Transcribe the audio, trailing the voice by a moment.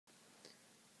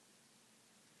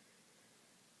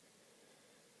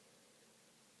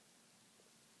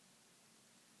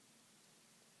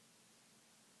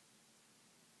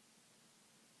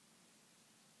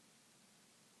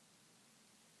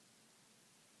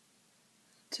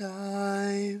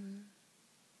Time.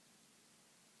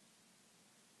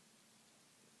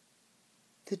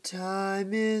 The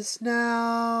time is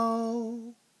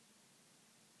now.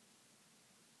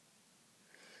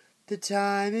 The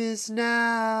time is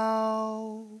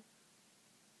now.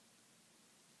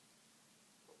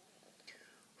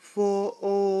 For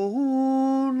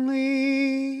only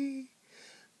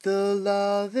the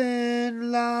love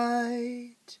and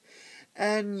light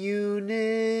and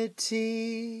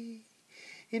unity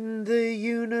in the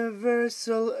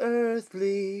universal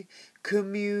earthly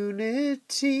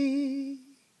community.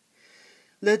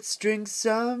 Let's drink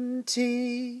some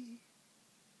tea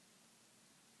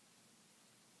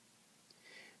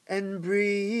and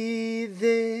breathe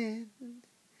in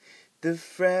the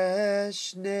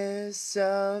freshness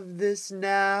of this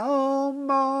now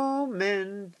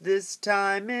moment, this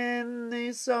time in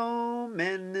this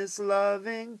omen, this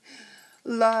loving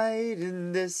light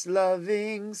in this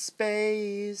loving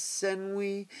space, and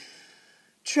we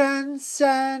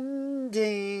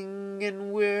transcending,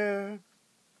 and we're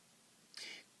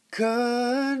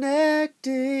connecting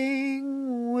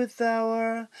with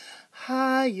our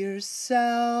higher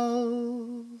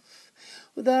self,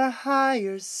 with our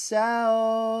higher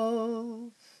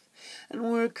self,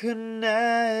 and we're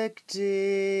connecting,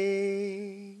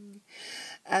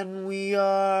 and we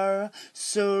are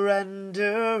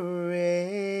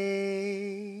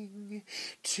surrendering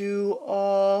to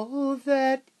all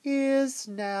that is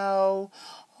now,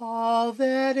 all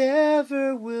that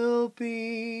ever will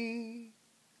be,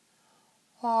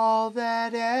 all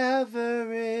that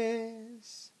ever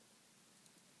is.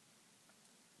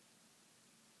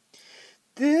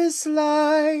 This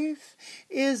life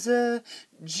is a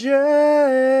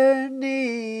journey.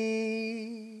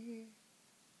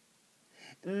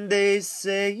 They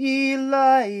say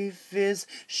life is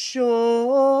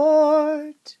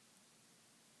short.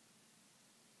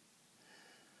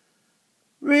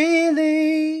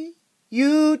 Really,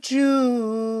 you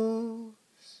choose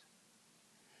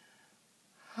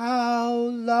how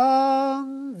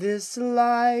long this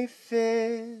life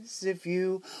is. If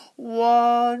you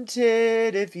want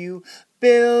it, if you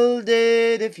build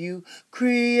it, if you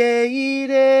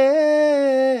create it,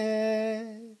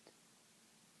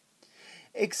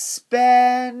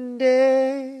 expand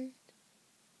it,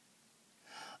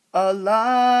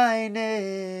 align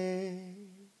it,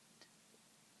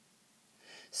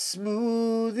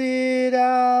 smooth it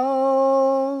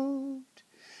out,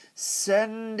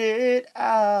 send it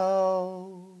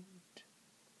out.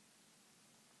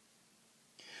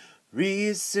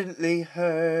 Recently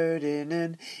heard in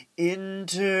an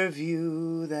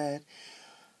interview that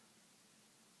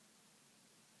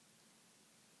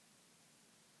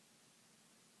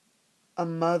a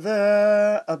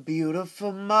mother, a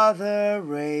beautiful mother,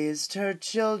 raised her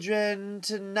children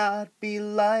to not be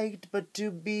liked, but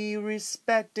to be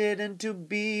respected, and to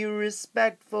be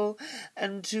respectful,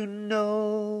 and to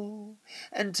know,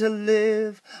 and to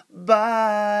live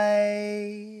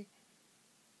by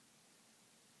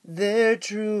their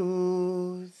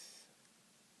truth.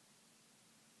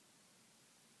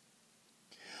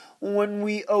 When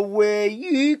we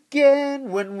awaken,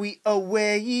 when we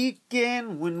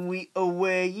awaken, when we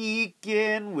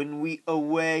awaken, when we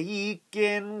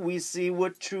awaken, we see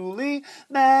what truly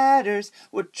matters,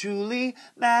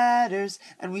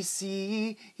 and we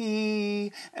see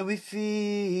and we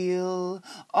feel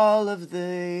all of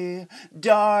the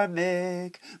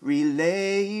dharmic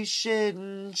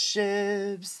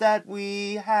relationships that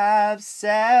we have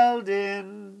sailed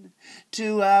in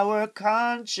to our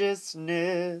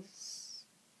consciousness.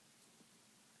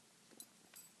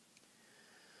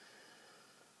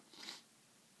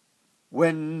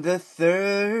 When the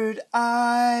third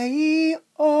eye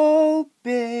opens,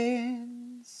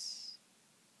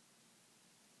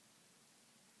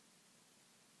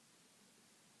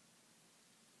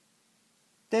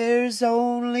 there's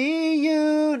only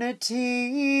unity.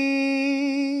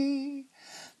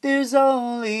 There's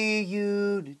only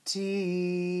unity.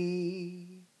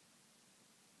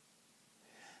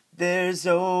 There's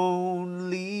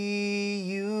only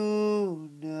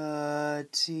unity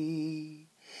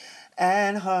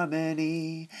and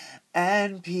harmony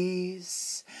and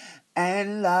peace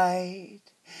and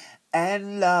light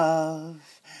and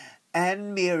love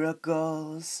and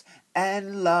miracles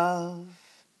and love.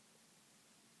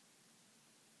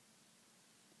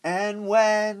 And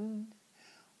when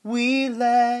we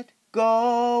let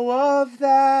go of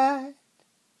that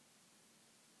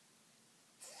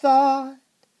thought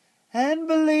and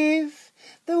belief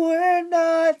that we're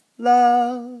not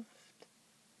loved,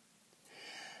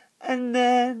 and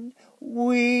then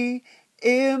we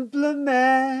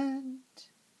implement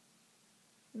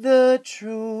the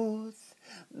truth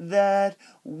that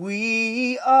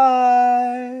we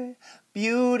are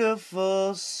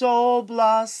beautiful soul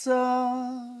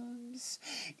blossoms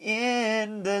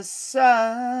in the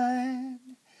sun,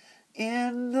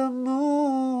 in the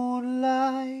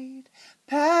moonlight.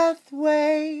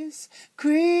 Pathways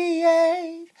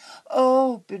create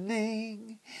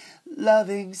opening,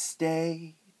 loving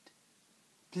state.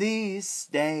 Please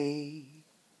stay.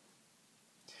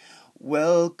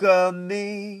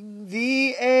 Welcoming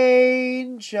the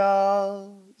angels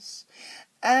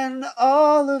and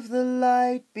all of the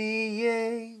light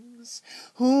beings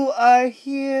who are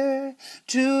here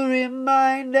to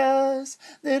remind us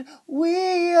that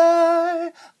we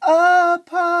are a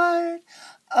part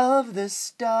of the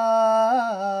stars.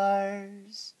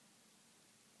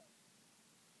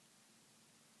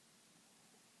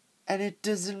 And it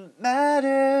doesn't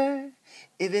matter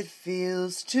if it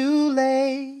feels too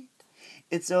late.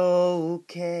 It's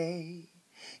okay.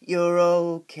 You're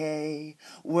okay.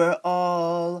 We're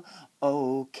all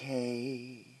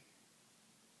okay.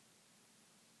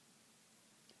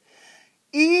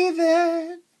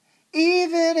 Even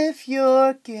if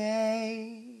you're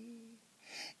gay,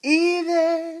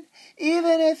 even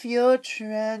if you're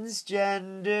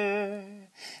transgender,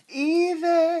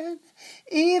 even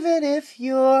if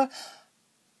you're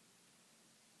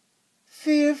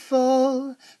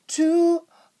fearful to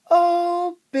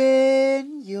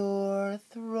open your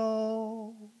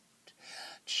throat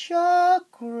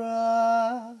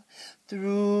chakra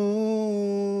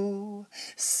through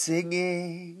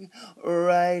singing,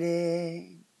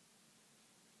 writing,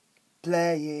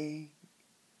 playing.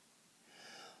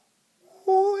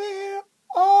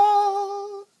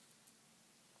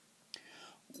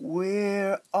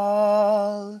 We're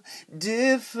all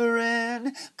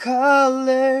different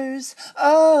colors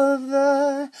of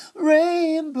the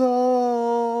rainbow.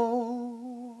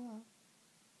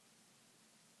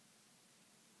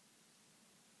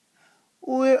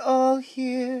 We're all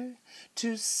here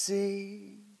to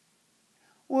sing.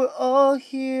 We're all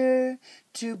here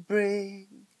to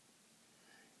bring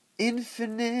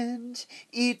infinite,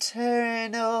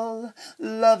 eternal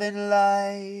love and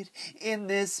light in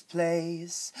this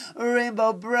place.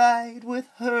 Rainbow bright with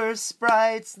her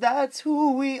sprites, that's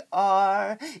who we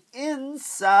are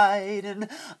inside. And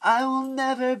I will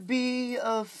never be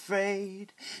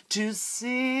afraid to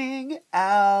sing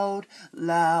out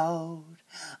loud.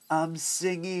 I'm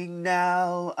singing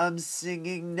now,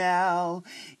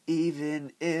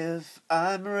 even if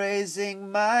I'm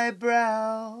raising my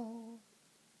brow.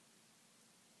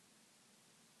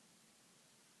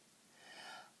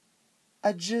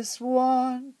 I just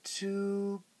want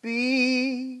to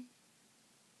be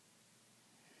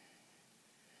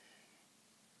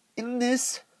in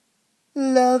this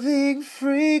loving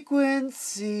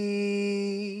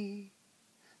frequency.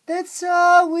 That's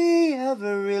all we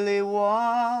ever really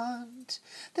want.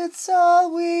 That's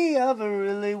all we ever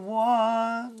really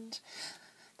want.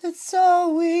 That's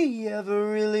all we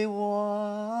ever really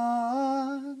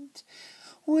want.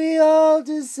 We all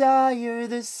desire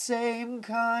the same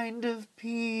kind of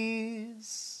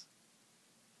peace.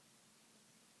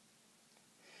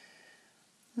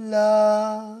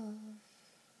 Love.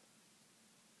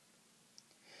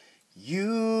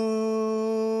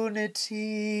 Unity.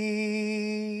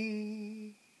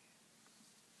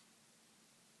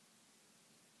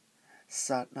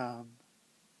 Satnam.